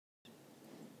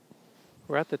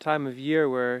We're at the time of year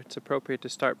where it's appropriate to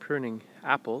start pruning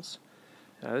apples.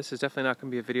 This is definitely not going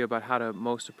to be a video about how to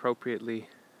most appropriately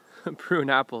prune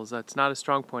apples. That's not a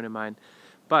strong point of mine.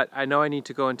 But I know I need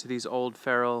to go into these old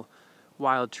feral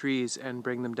wild trees and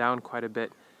bring them down quite a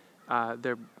bit.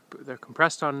 They're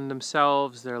compressed on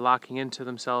themselves, they're locking into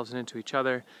themselves and into each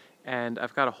other, and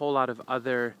I've got a whole lot of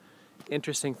other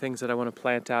interesting things that I want to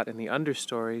plant out in the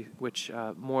understory, which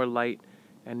more light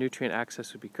and nutrient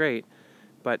access would be great.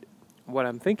 But what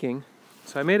I'm thinking,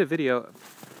 so I made a video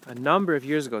a number of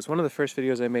years ago. It's one of the first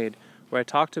videos I made where I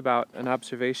talked about an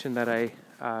observation that I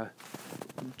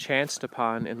chanced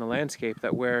upon in the landscape,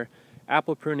 that where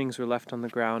apple prunings were left on the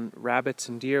ground, rabbits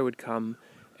and deer would come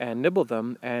and nibble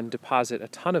them and deposit a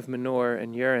ton of manure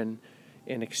and urine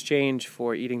in exchange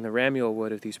for eating the ramule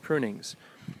wood of these prunings.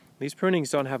 These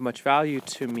prunings don't have much value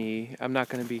to me. I'm not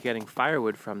going to be getting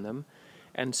firewood from them.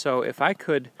 And so if I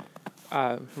could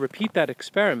repeat that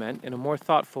experiment in a more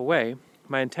thoughtful way,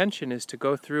 my intention is to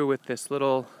go through with this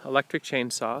little electric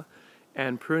chainsaw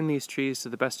and prune these trees to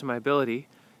the best of my ability,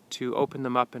 to open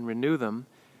them up and renew them,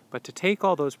 but to take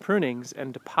all those prunings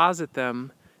and deposit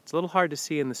them. It's a little hard to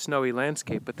see in the snowy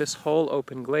landscape, but this whole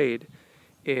open glade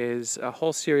is a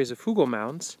whole series of hugel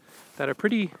mounds that are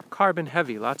pretty carbon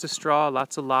heavy. Lots of straw,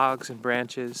 lots of logs and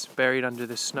branches buried under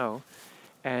the snow.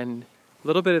 And a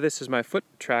little bit of this is my foot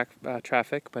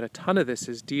traffic, but a ton of this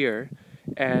is deer,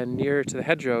 and nearer to the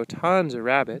hedgerow, tons of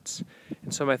rabbits.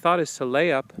 And so my thought is to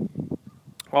lay up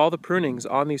all the prunings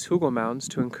on these hugel mounds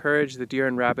to encourage the deer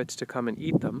and rabbits to come and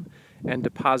eat them, and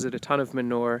deposit a ton of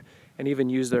manure and even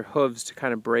use their hooves to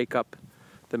kind of break up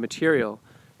the material.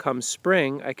 Come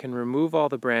spring, I can remove all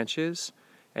the branches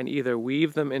and either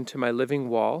weave them into my living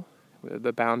wall,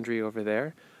 the boundary over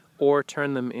there, or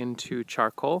turn them into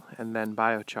charcoal and then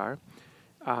biochar.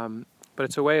 But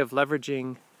it's a way of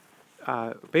leveraging,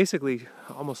 basically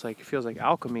almost like, it feels like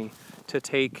alchemy, to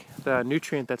take the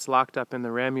nutrient that's locked up in the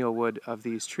ramule wood of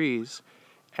these trees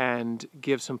and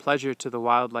give some pleasure to the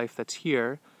wildlife that's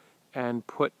here and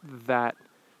put that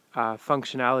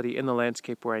functionality in the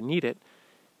landscape where I need it,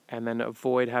 and then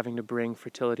avoid having to bring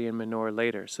fertility and manure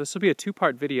later. So this will be a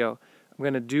two-part video. I'm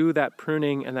going to do that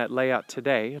pruning and that layout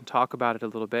today and talk about it a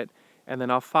little bit, and then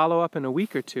I'll follow up in a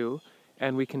week or two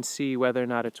and we can see whether or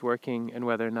not it's working and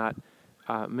whether or not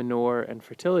manure and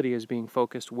fertility is being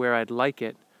focused where I'd like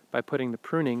it by putting the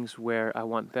prunings where I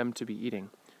want them to be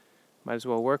eating. Might as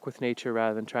well work with nature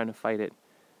rather than trying to fight it.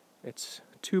 It's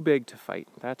too big to fight,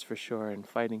 that's for sure, and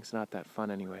fighting's not that fun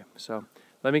anyway. So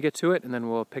let me get to it and then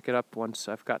we'll pick it up once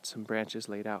I've got some branches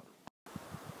laid out.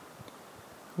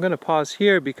 I'm going to pause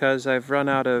here because I've run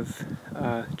out of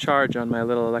charge on my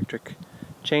little electric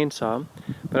chainsaw,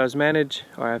 but I've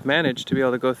managed to be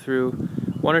able to go through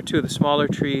one or two of the smaller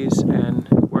trees and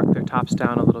work their tops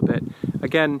down a little bit.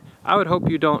 Again, I would hope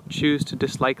you don't choose to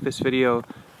dislike this video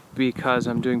because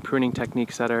I'm doing pruning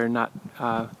techniques that are not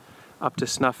up to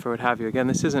snuff or what have you. Again,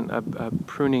 this isn't a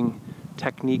pruning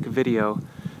technique video,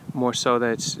 more so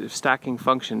that it's stacking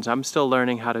functions. I'm still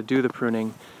learning how to do the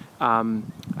pruning.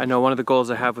 I know one of the goals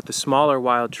I have with the smaller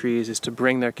wild trees is to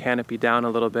bring their canopy down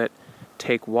a little bit,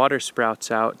 take water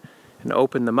sprouts out and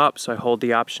open them up so I hold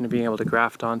the option of being able to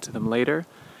graft onto them later.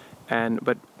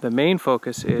 But the main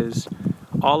focus is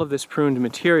all of this pruned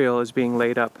material is being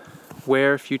laid up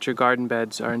where future garden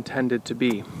beds are intended to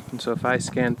be. And so if I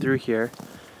scan through here,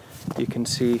 you can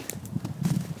see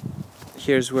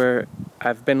here's where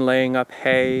I've been laying up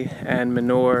hay and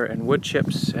manure and wood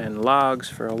chips and logs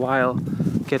for a while,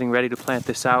 getting ready to plant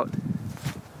this out.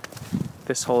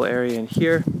 This whole area in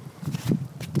here.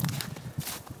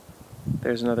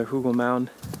 There's another hugel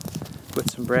mound with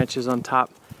some branches on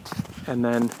top. And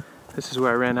then this is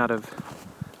where I ran out of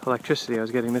electricity. I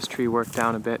was getting this tree worked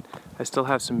down a bit. I still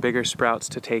have some bigger sprouts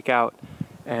to take out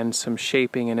and some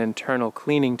shaping and internal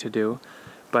cleaning to do.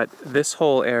 But this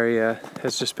whole area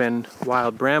has just been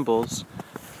wild brambles.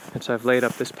 And so I've laid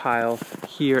up this pile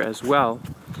here as well.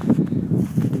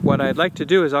 What I'd like to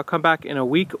do is I'll come back in a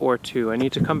week or two. I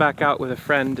need to come back out with a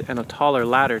friend and a taller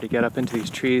ladder to get up into these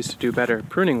trees to do better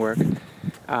pruning work,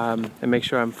 and make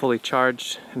sure I'm fully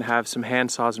charged and have some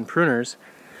hand saws and pruners.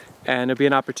 And it'll be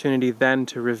an opportunity then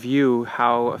to review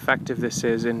how effective this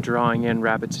is in drawing in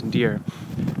rabbits and deer.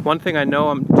 One thing I know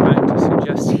I'm trying to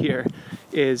suggest here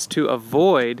is to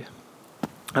avoid,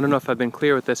 I don't know if I've been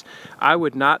clear with this, I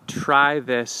would not try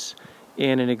this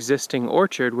in an existing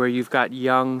orchard where you've got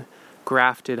young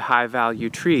grafted high-value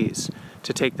trees,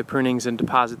 to take the prunings and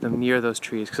deposit them near those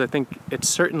trees, because I think it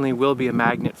certainly will be a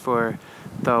magnet for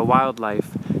the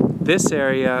wildlife. This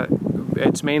area,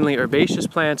 it's mainly herbaceous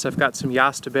plants. I've got some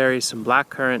yastaberries, some black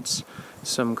currants,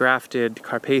 some grafted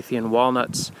Carpathian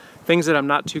walnuts, things that I'm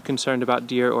not too concerned about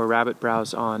deer or rabbit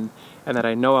browse on, and that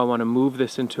I know I want to move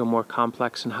this into a more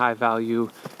complex and high value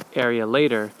area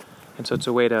later. And so it's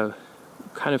a way to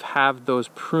kind of have those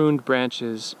pruned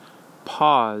branches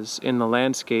pause in the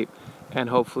landscape and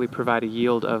hopefully provide a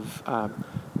yield of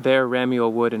their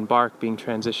ramial wood and bark being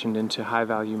transitioned into high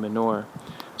value manure.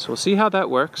 So we'll see how that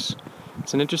works.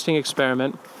 It's an interesting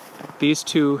experiment. These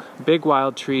two big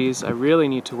wild trees I really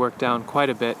need to work down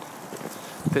quite a bit.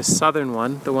 This southern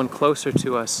one, the one closer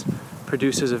to us,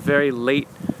 produces a very late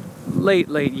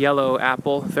yellow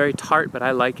apple, very tart, but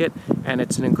I like it, and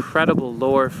it's an incredible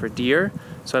lure for deer.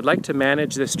 So I'd like to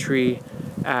manage this tree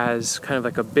as kind of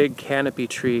like a big canopy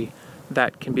tree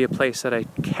that can be a place that I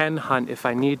can hunt if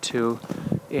I need to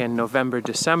in November,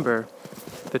 December.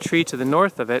 The tree to the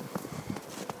north of it,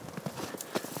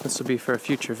 this will be for a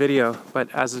future video, but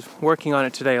as working on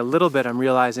it today a little bit, I'm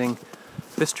realizing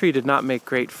this tree did not make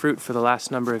great fruit for the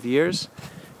last number of years,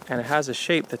 and it has a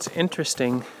shape that's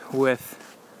interesting.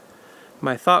 With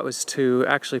my thought was to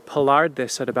actually pollard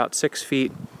this at about 6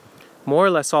 feet, more or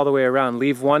less all the way around,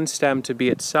 leave one stem to be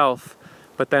itself,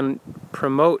 but then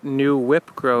promote new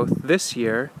whip growth this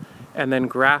year, and then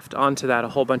graft onto that a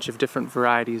whole bunch of different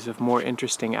varieties of more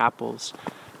interesting apples.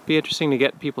 Be interesting to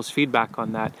get people's feedback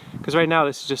on that, because right now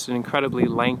this is just an incredibly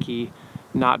lanky,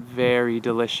 not very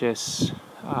delicious,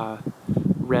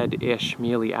 red-ish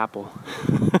mealy apple.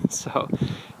 So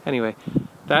anyway,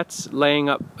 that's laying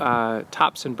up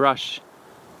tops and brush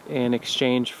in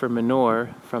exchange for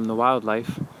manure from the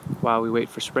wildlife while we wait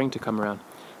for spring to come around.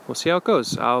 We'll see how it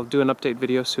goes. I'll do an update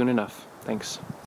video soon enough. Thanks.